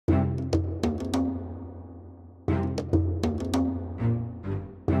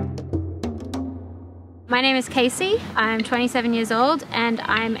My name is Casey. I'm 27 years old and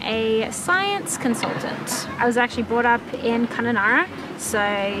I'm a science consultant. I was actually brought up in Kununurra, so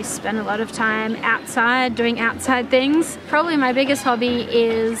I spend a lot of time outside doing outside things. Probably my biggest hobby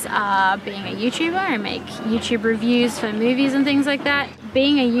is being a YouTuber. I make YouTube reviews for movies and things like that.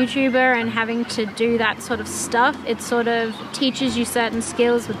 Being a YouTuber and having to do that sort of stuff, it sort of teaches you certain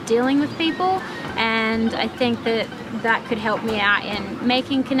skills with dealing with people, and I think that that could help me out in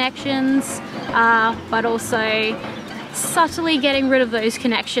making connections, but also subtly getting rid of those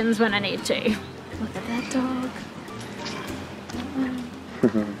connections when I need to. Look at that dog.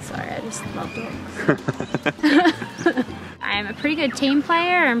 Sorry, I just love dogs. I'm a pretty good team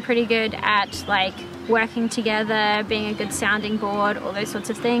player. I'm pretty good at like working together, being a good sounding board, all those sorts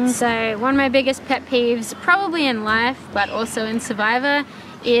of things. So one of my biggest pet peeves, probably in life, but also in Survivor,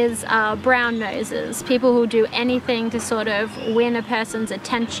 is brown noses. People who do anything to sort of win a person's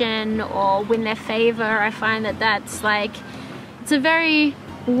attention or win their favor. I find that that's like, it's a very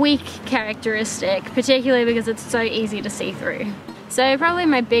weak characteristic, particularly because it's so easy to see through. So probably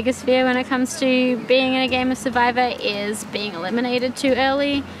my biggest fear when it comes to being in a game of Survivor is being eliminated too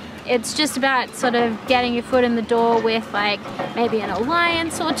early. It's just about sort of getting your foot in the door with like maybe an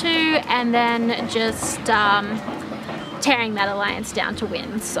alliance or two, and then just tearing that alliance down to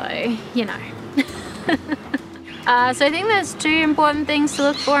win, so you know. So I think there's two important things to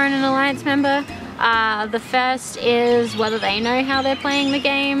look for in an alliance member. The first is whether they know how they're playing the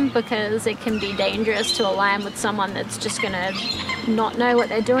game, because it can be dangerous to align with someone that's just gonna not know what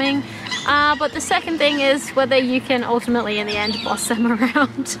they're doing. But the second thing is whether you can ultimately in the end boss them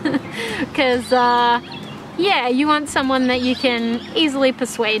around, because yeah, you want someone that you can easily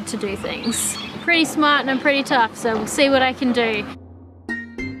persuade to do things. Pretty smart and I'm pretty tough, so we'll see what I can do.